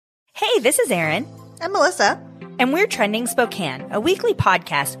Hey, this is Erin. I'm Melissa. And we're Trending Spokane, a weekly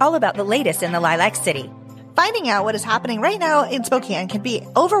podcast all about the latest in the Lilac City. Finding out what is happening right now in Spokane can be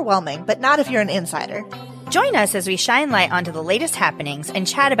overwhelming, but not if you're an insider. Join us as we shine light onto the latest happenings and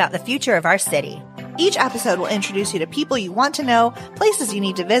chat about the future of our city. Each episode will introduce you to people you want to know, places you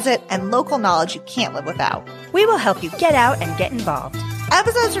need to visit, and local knowledge you can't live without. We will help you get out and get involved.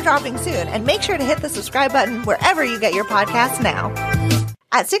 Episodes are dropping soon, and make sure to hit the subscribe button wherever you get your podcasts now.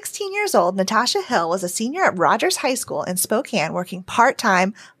 At 16 years old, Natasha Hill was a senior at Rodgers High School in Spokane, working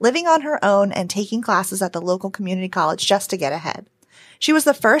part-time, living on her own, and taking classes at the local community college just to get ahead. She was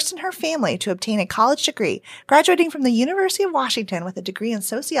the first in her family to obtain a college degree, graduating from the University of Washington with a degree in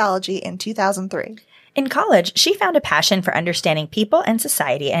sociology in 2003. In college, she found a passion for understanding people and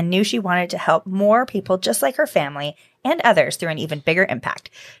society and knew she wanted to help more people just like her family and others through an even bigger impact.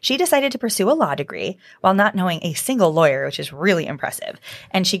 She decided to pursue a law degree while not knowing a single lawyer, which is really impressive.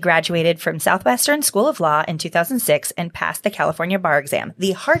 And she graduated from Southwestern School of Law in 2006 and passed the California bar exam,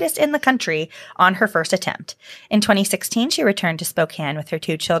 the hardest in the country, on her first attempt. In 2016, she returned to Spokane with her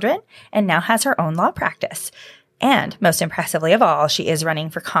 2 children and now has her own law practice. And most impressively of all, she is running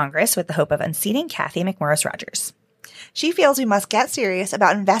for Congress with the hope of unseating Cathy McMorris Rodgers. She feels we must get serious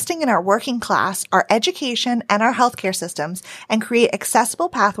about investing in our working class, our education, and our healthcare systems, and create accessible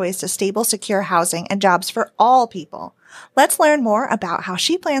pathways to stable, secure housing and jobs for all people. Let's learn more about how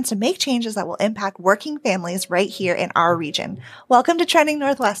she plans to make changes that will impact working families right here in our region. Welcome to Trending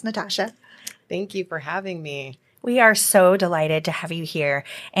Northwest, Natasha. Thank you for having me. We are so delighted to have you here.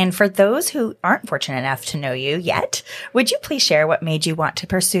 And for those who aren't fortunate enough to know you yet, would you please share what made you want to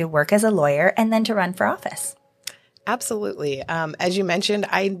pursue work as a lawyer and then to run for office? Absolutely. As you mentioned,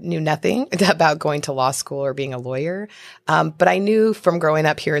 I knew nothing about going to law school or being a lawyer. But I knew from growing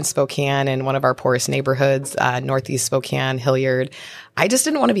up here in Spokane in one of our poorest neighborhoods, Northeast Spokane, Hilliard, I just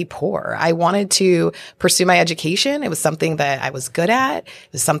didn't want to be poor. I wanted to pursue my education. It was something that I was good at.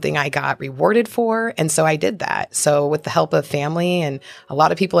 It was something I got rewarded for. And so I did that. So with the help of family and a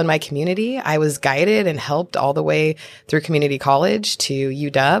lot of people in my community, I was guided and helped all the way through community college to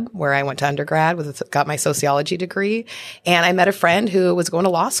UW, where I went to undergrad, got my sociology degree. And I met a friend who was going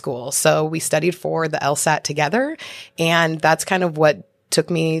to law school. So we studied for the LSAT together. And that's kind of what took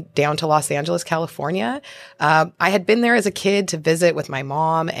me down to Los Angeles, California. I had been there as a kid to visit with my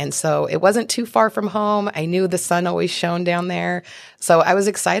mom. And so it wasn't too far from home. I knew the sun always shone down there. So I was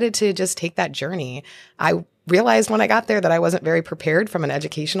excited to just take that journey. I realized when I got there that I wasn't very prepared from an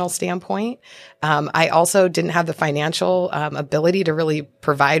educational standpoint. I also didn't have the financial ability to really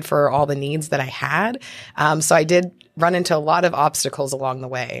provide for all the needs that I had. So I did run into a lot of obstacles along the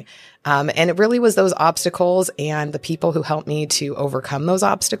way. And it really was those obstacles and the people who helped me to overcome those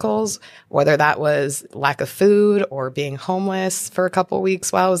obstacles, whether that was lack of food or being homeless for a couple of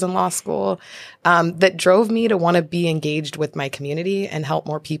weeks while I was in law school, that drove me to want to be engaged with my community and help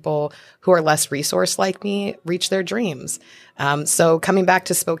more people who are less resourced like me reach their dreams. So coming back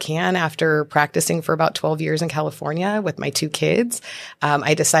to Spokane after practicing for about 12 years in California with my 2 kids,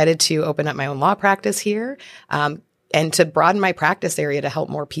 I decided to open up my own law practice here. And to broaden my practice area to help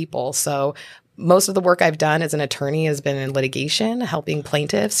more people. So most of the work I've done as an attorney has been in litigation, helping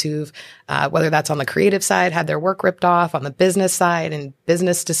plaintiffs who've, whether that's on the creative side, had their work ripped off, on the business side, and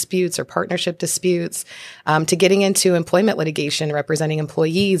business disputes or partnership disputes, to getting into employment litigation, representing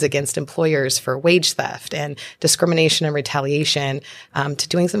employees against employers for wage theft and discrimination and retaliation, to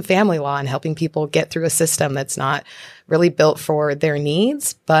doing some family law and helping people get through a system that's not really built for their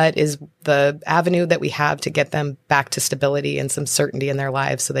needs, but is the avenue that we have to get them back to stability and some certainty in their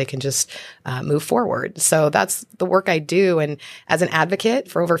lives so they can just move forward. So that's the work I do. And as an advocate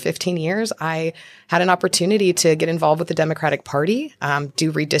for over 15 years, I had an opportunity to get involved with the Democratic Party,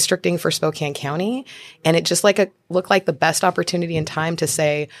 do redistricting for Spokane County. And it just looked like the best opportunity in time to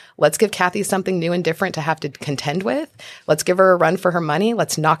say, let's give Cathy something new and different to have to contend with. Let's give her a run for her money.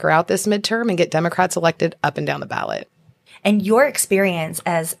 Let's knock her out this midterm and get Democrats elected up and down the ballot. And your experience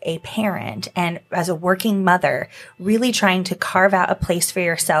as a parent and as a working mother, really trying to carve out a place for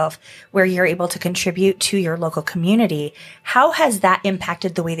yourself where you're able to contribute to your local community, how has that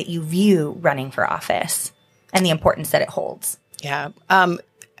impacted the way that you view running for office and the importance that it holds? Yeah,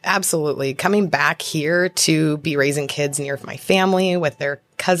 absolutely. Coming back here to be raising kids near my family with their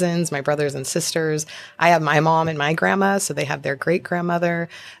cousins, my brothers and sisters. I have my mom and my grandma, so they have their great-grandmother,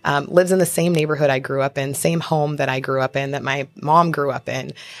 lives in the same neighborhood I grew up in, same home that I grew up in, that my mom grew up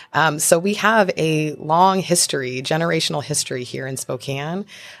in. So we have a long history, generational history here in Spokane.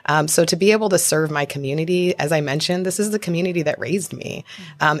 So to be able to serve my community, as I mentioned, this is the community that raised me.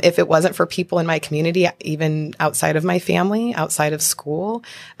 If it wasn't for people in my community, even outside of my family, outside of school,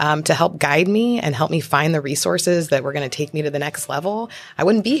 to help guide me and help me find the resources that were going to take me to the next level, I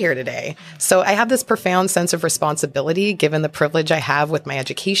wouldn't be here today. So I have this profound sense of responsibility, given the privilege I have with my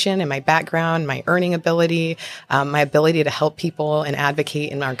education and my background, my earning ability, my ability to help people and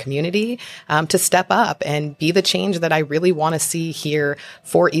advocate in our community, to step up and be the change that I really want to see here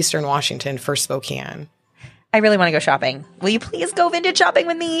for Eastern Washington, for Spokane. I really want to go shopping. Will you please go vintage shopping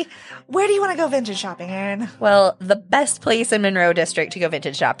with me? Where do you want to go vintage shopping, Erin? Well, the best place in Monroe District to go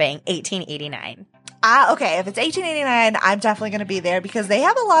vintage shopping, 1889. Okay, if it's 1889, I'm definitely going to be there because they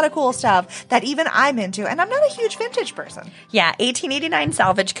have a lot of cool stuff that even I'm into, and I'm not a huge vintage person. Yeah, 1889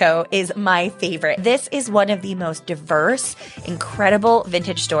 Salvage Co. is my favorite. This is one of the most diverse, incredible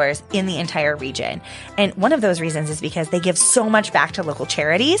vintage stores in the entire region. And one of those reasons is because they give so much back to local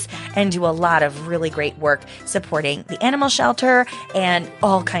charities and do a lot of really great work supporting the animal shelter and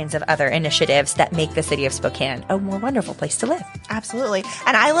all kinds of other initiatives that make the city of Spokane a more wonderful place to live. Absolutely.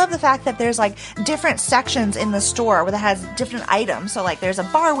 And I love the fact that there's like different sections in the store where that has different items. So like there's a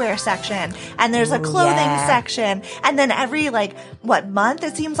barware section and there's a clothing section. And then every month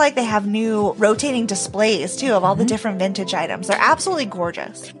it seems like they have new rotating displays too of all the different vintage items. They're absolutely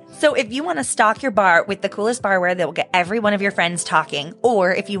gorgeous. So if you want to stock your bar with the coolest barware that will get every one of your friends talking,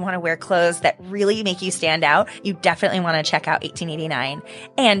 or if you want to wear clothes that really make you stand out, you definitely want to check out 1889.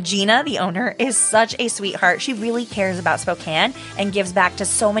 And Gina, the owner, is such a sweetheart. She really cares about Spokane and gives back to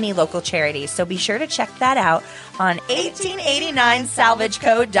so many local charities. So be sure to check that out on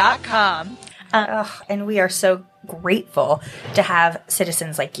 1889salvageco.com. And we are so grateful to have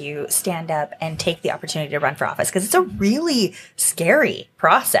citizens like you stand up and take the opportunity to run for office because it's a really scary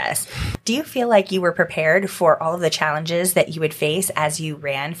process. Do you feel like you were prepared for all of the challenges that you would face as you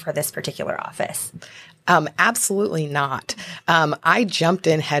ran for this particular office? Absolutely not. I jumped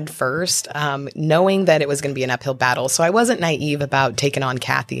in head first, knowing that it was going to be an uphill battle. So I wasn't naive about taking on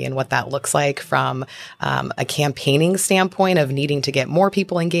Cathy and what that looks like from a campaigning standpoint of needing to get more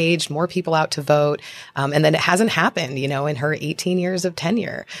people engaged, more people out to vote. And then it hasn't happened, in her 18 years of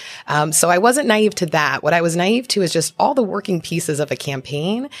tenure. So I wasn't naive to that. What I was naive to is just all the working pieces of a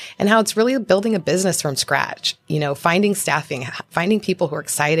campaign and how it's really building a business from scratch, finding staffing, finding people who are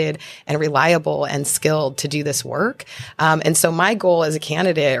excited and reliable and skilled to do this work. And so my goal as a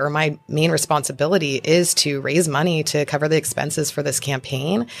candidate, or my main responsibility, is to raise money to cover the expenses for this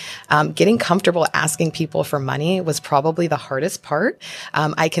campaign. Getting comfortable asking people for money was probably the hardest part.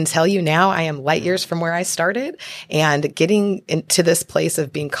 I can tell you now I am light years from where I started, and getting into this place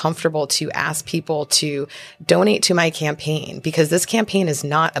of being comfortable to ask people to donate to my campaign, because this campaign is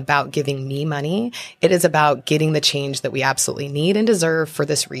not about giving me money. It is about getting the change that we absolutely need and deserve for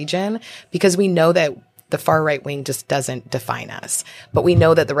this region, because we know that the far right wing just doesn't define us. But we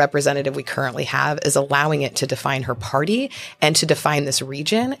know that the representative we currently have is allowing it to define her party and to define this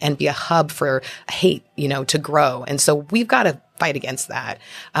region and be a hub for hate, to grow. And so we've got to fight against that.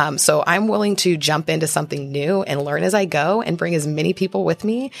 So I'm willing to jump into something new and learn as I go and bring as many people with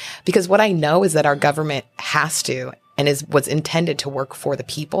me, because what I know is that our government has to and is what's intended to work for the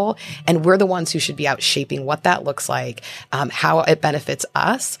people. And we're the ones who should be out shaping what that looks like, how it benefits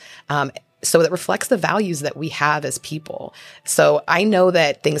us, so that reflects the values that we have as people. So I know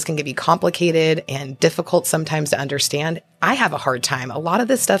that things can be complicated and difficult sometimes to understand. I have a hard time. A lot of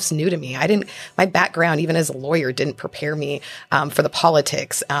this stuff's new to me. My background, even as a lawyer, didn't prepare me for the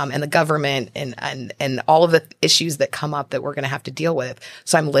politics and the government and all of the issues that come up that we're going to have to deal with.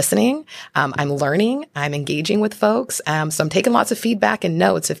 So I'm listening. I'm learning. I'm engaging with folks. So I'm taking lots of feedback and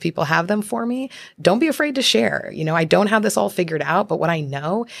notes if people have them for me. Don't be afraid to share. I don't have this all figured out, but what I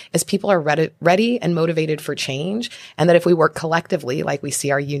know is people are ready and motivated for change. And that if we work collectively, like we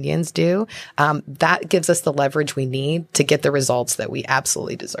see our unions do, that gives us the leverage we need to get the results that we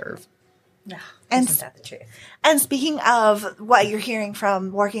absolutely deserve. Yeah, and isn't that the truth? And speaking of what you're hearing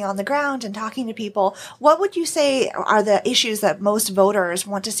from working on the ground and talking to people, what would you say are the issues that most voters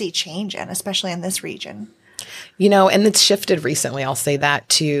want to see change in, especially in this region? And it's shifted recently. I'll say that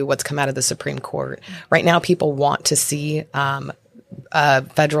to what's come out of the Supreme Court. Right now, people want to see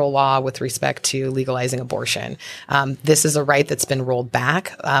federal law with respect to legalizing abortion. This is a right that's been rolled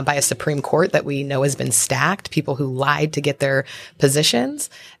back by a Supreme Court that we know has been stacked, people who lied to get their positions.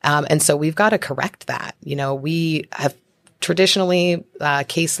 And so we've got to correct that. We have traditionally,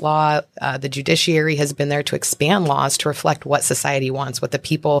 case law, the judiciary has been there to expand laws to reflect what society wants, what the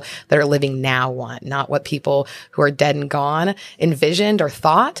people that are living now want, not what people who are dead and gone envisioned or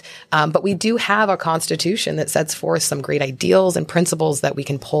thought. But we do have a constitution that sets forth some great ideals and principles that we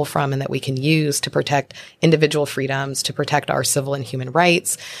can pull from and that we can use to protect individual freedoms, to protect our civil and human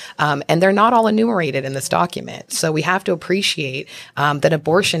rights. And they're not all enumerated in this document. So we have to appreciate that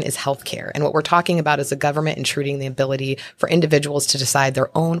abortion is healthcare. And what we're talking about is the government intruding the ability for individuals to decide their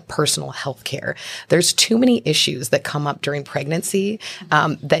own personal health care. There's too many issues that come up during pregnancy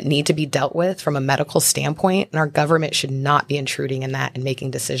that need to be dealt with from a medical standpoint, and our government should not be intruding in that and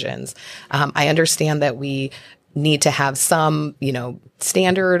making decisions. I understand that we need to have some,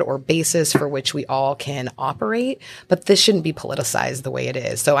 standard or basis for which we all can operate, but this shouldn't be politicized the way it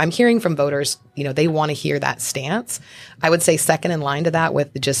is. So I'm hearing from voters, they want to hear that stance. I would say second in line to that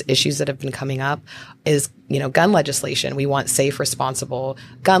with just issues that have been coming up is, gun legislation. We want safe, responsible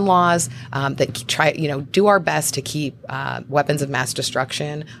gun laws that try, do our best to keep weapons of mass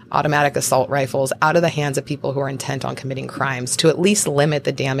destruction, automatic assault rifles out of the hands of people who are intent on committing crimes to at least limit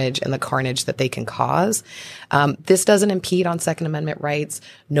the damage and the carnage that they can cause. This doesn't impede on Second Amendment rights.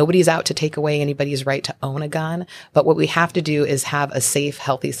 Nobody's out to take away anybody's right to own a gun. But what we have to do is have a safe,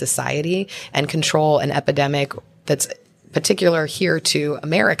 healthy society and control an epidemic that's particular here to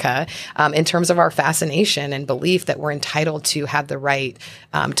America in terms of our fascination and belief that we're entitled to have the right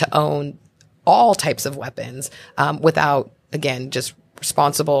to own all types of weapons without, again, just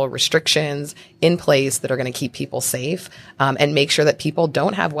responsible restrictions in place that are going to keep people safe and make sure that people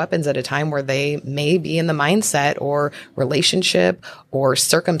don't have weapons at a time where they may be in the mindset or relationship or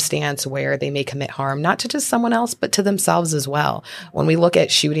circumstance where they may commit harm, not to just someone else, but to themselves as well. When we look at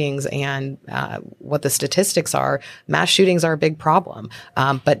shootings and what the statistics are, mass shootings are a big problem,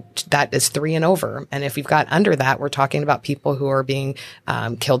 but that is 3 and over. And if we've got under that, we're talking about people who are being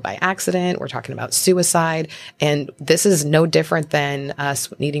killed by accident. We're talking about suicide. And this is no different than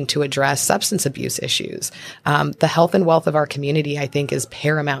us needing to address substance abuse issues. The health and wealth of our community, I think, is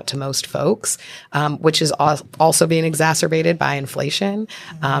paramount to most folks, which is also being exacerbated by inflation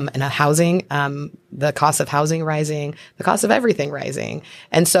and housing, the cost of housing rising, the cost of everything rising.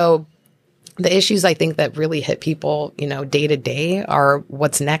 And so the issues I think that really hit people, day to day are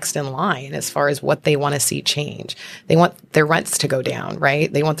what's next in line as far as what they want to see change. They want their rents to go down,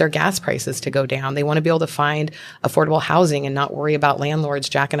 right? They want their gas prices to go down. They want to be able to find affordable housing and not worry about landlords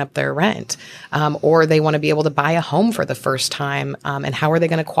jacking up their rent. Or they want to be able to buy a home for the first time. And how are they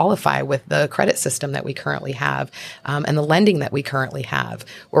going to qualify with the credit system that we currently have and the lending that we currently have,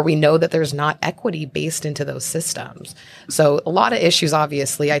 where we know that there's not equity based into those systems. So a lot of issues,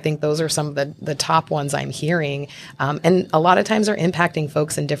 obviously. I think those are some of the top ones I'm hearing. And a lot of times are impacting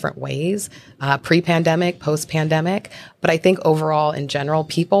folks in different ways, pre-pandemic, post-pandemic. But I think overall, in general,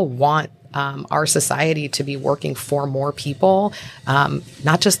 people want our society to be working for more people,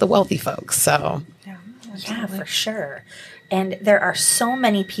 not just the wealthy folks. So, yeah, for sure. And there are so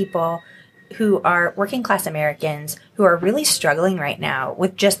many people who are working class Americans who are really struggling right now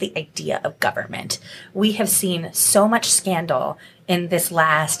with just the idea of government. We have seen so much scandal in this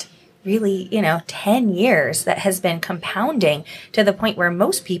last really, 10 years that has been compounding to the point where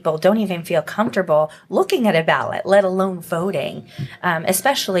most people don't even feel comfortable looking at a ballot, let alone voting,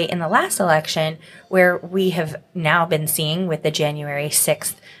 especially in the last election where we have now been seeing with the January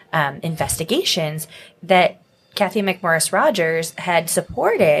 6th investigations that Cathy McMorris Rodgers had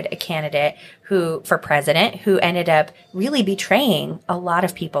supported a candidate for president who ended up really betraying a lot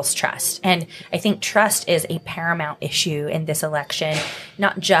of people's trust. And I think trust is a paramount issue in this election,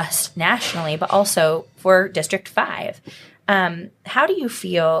 not just nationally, but also for District 5. How do you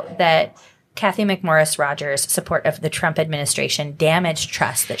feel that Cathy McMorris Rodgers' support of the Trump administration damaged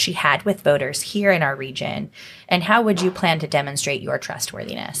trust that she had with voters here in our region? And how would you plan to demonstrate your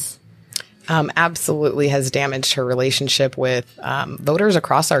trustworthiness? Absolutely has damaged her relationship with voters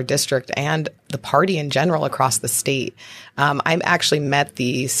across our district and the party in general across the state. I actually met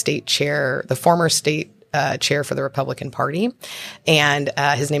the state chair, the former state chair for the Republican Party, and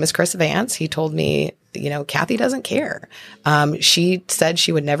his name is Chris Vance. He told me, Cathy doesn't care. She said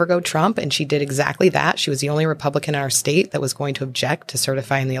she would never go Trump, and she did exactly that. She was the only Republican in our state that was going to object to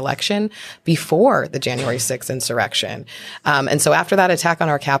certifying the election before the January 6th insurrection. And so after that attack on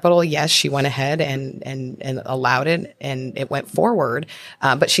our Capitol, yes, she went ahead and allowed it, and it went forward.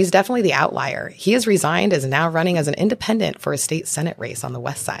 But she's definitely the outlier. He has resigned, is now running as an independent for a state Senate race on the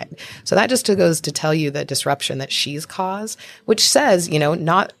West Side. So that just goes to tell you the disruption that she's caused, which says,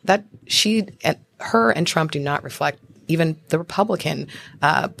 not that her and Trump do not reflect even the Republican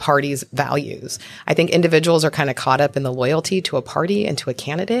Party's values. I think individuals are kind of caught up in the loyalty to a party and to a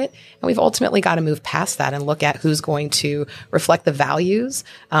candidate. And we've ultimately got to move past that and look at who's going to reflect the values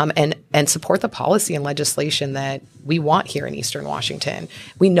and support the policy and legislation that we want here in Eastern Washington.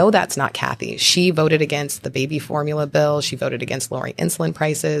 We know that's not Cathy. She voted against the baby formula bill. She voted against lowering insulin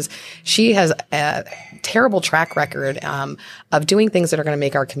prices. She has a terrible track record of doing things that are going to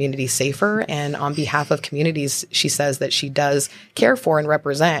make our community safer. And on behalf of communities, she says that she does care for and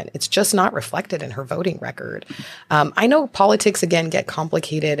represent. It's just not reflected in her voting record. I know politics, again, get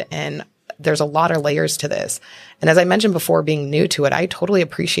complicated, and there's a lot of layers to this. And as I mentioned before, being new to it, I totally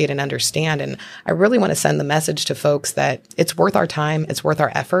appreciate and understand. And I really want to send the message to folks that it's worth our time, it's worth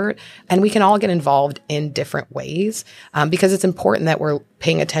our effort, and we can all get involved in different ways because it's important that we're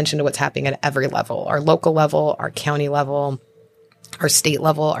paying attention to what's happening at every level, our local level, our county level, our state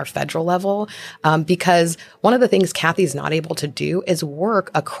level, our federal level, because one of the things Cathy's not able to do is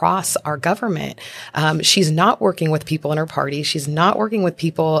work across our government. She's not working with people in her party. She's not working with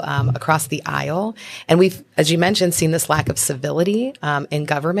people across the aisle. And we've, as you mentioned, seen this lack of civility in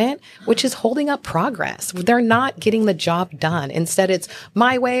government, which is holding up progress. They're not getting the job done. Instead, it's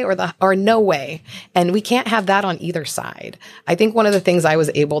my way or no way. And we can't have that on either side. I think one of the things I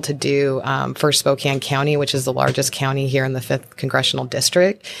was able to do for Spokane County, which is the largest county here in the 5th Congressional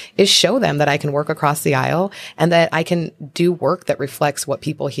District, is show them that I can work across the aisle and that I can do work that reflects what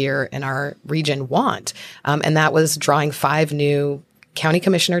people here in our region want. And that was drawing 5 new county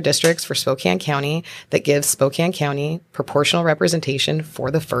commissioner districts for Spokane County that gives Spokane County proportional representation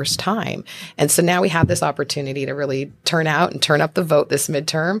for the first time. And so now we have this opportunity to really turn out and turn up the vote this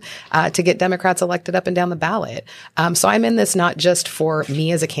midterm to get Democrats elected up and down the ballot. So I'm in this not just for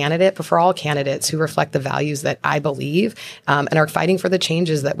me as a candidate, but for all candidates who reflect the values that I believe and are fighting for the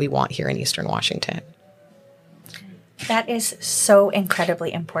changes that we want here in Eastern Washington. That is so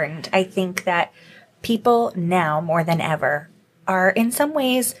incredibly important. I think that people now more than ever are in some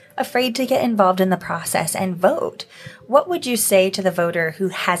ways afraid to get involved in the process and vote. What would you say to the voter who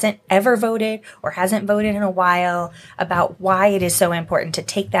hasn't ever voted or hasn't voted in a while about why it is so important to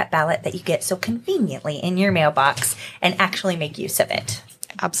take that ballot that you get so conveniently in your mailbox and actually make use of it?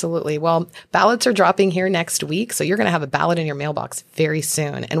 Absolutely. Well, ballots are dropping here next week, so you're going to have a ballot in your mailbox very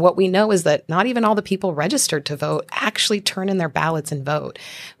soon. And what we know is that not even all the people registered to vote actually turn in their ballots and vote.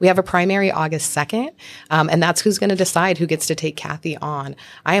 We have a primary August 2nd, and that's who's going to decide who gets to take Cathy on.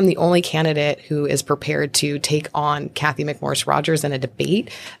 I am the only candidate who is prepared to take on Cathy McMorris Rodgers in a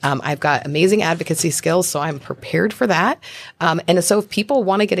debate. I've got amazing advocacy skills, so I'm prepared for that. And so if people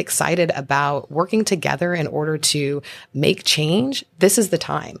want to get excited about working together in order to make change, this is the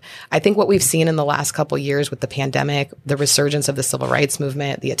time. I think what we've seen in the last couple of years with the pandemic, the resurgence of the civil rights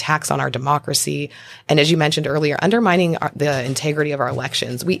movement, the attacks on our democracy, and as you mentioned earlier, undermining the integrity of our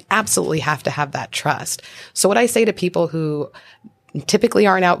elections, we absolutely have to have that trust. So what I say to people who typically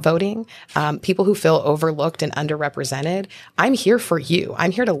aren't out voting, people who feel overlooked and underrepresented, I'm here for you.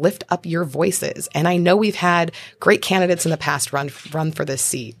 I'm here to lift up your voices. And I know we've had great candidates in the past run for this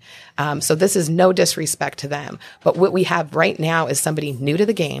seat. So this is no disrespect to them. But what we have right now is somebody new to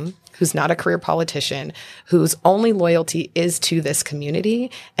the game, who's not a career politician, whose only loyalty is to this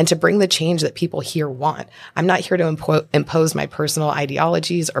community and to bring the change that people here want. I'm not here to impose my personal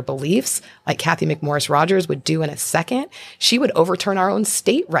ideologies or beliefs like Cathy McMorris Rodgers would do in a second. She would overturn our own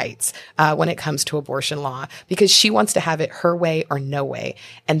state rights when it comes to abortion law because she wants to have it her way or no way.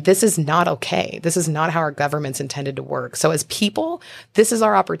 And this is not okay. This is not how our government's intended to work. So as people, this is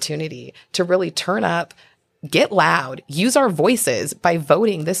our opportunity to really turn up, get loud, use our voices by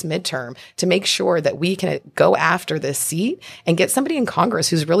voting this midterm to make sure that we can go after this seat and get somebody in Congress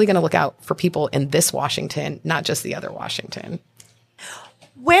who's really going to look out for people in this Washington, not just the other Washington.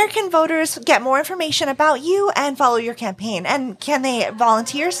 Where can voters get more information about you and follow your campaign? And can they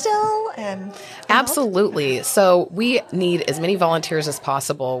volunteer still? Absolutely. So we need as many volunteers as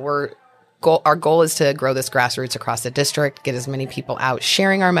possible. Our goal is to grow this grassroots across the district, get as many people out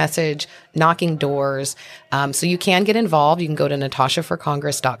sharing our message, knocking doors. So you can get involved. You can go to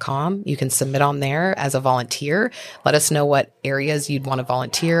natashaforcongress.com. You can submit on there as a volunteer. Let us know what areas you'd want to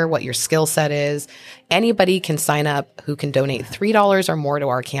volunteer, what your skill set is. Anybody can sign up who can donate $3 or more to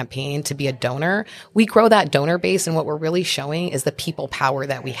our campaign to be a donor. We grow that donor base, and what we're really showing is the people power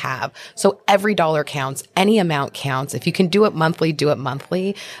that we have. So every dollar counts. Any amount counts. If you can do it monthly, do it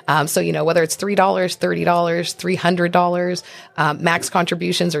monthly. So, whether it's $3, $30, $300, max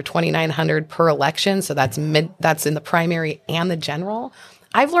contributions are $2,900 per election. So that's in the primary and the general.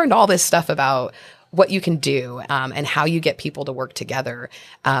 I've learned all this stuff about what you can do and how you get people to work together.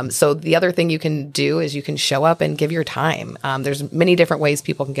 So the other thing you can do is you can show up and give your time. There's many different ways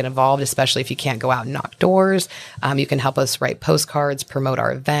people can get involved, especially if you can't go out and knock doors. You can help us write postcards, promote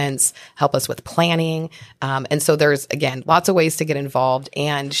our events, help us with planning. And so there's, again, lots of ways to get involved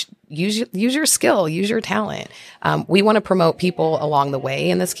and use your skill, use your talent. We want to promote people along the way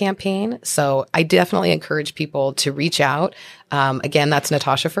in this campaign. So I definitely encourage people to reach out. Again, that's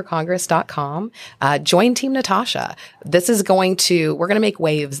NatashaForCongress.com. Join Team Natasha. We're going to make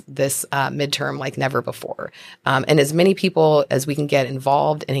waves this midterm like never before. And as many people as we can get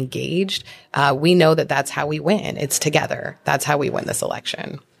involved and engaged, we know that that's how we win. It's together. That's how we win this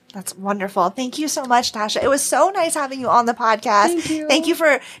election. That's wonderful. Thank you so much, Tasha. It was so nice having you on the podcast. Thank you. Thank you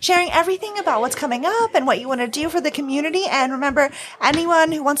for sharing everything about what's coming up and what you want to do for the community. And remember,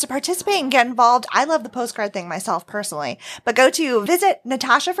 anyone who wants to participate and get involved, I love the postcard thing myself personally, but visit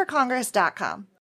NatashaForCongress.com.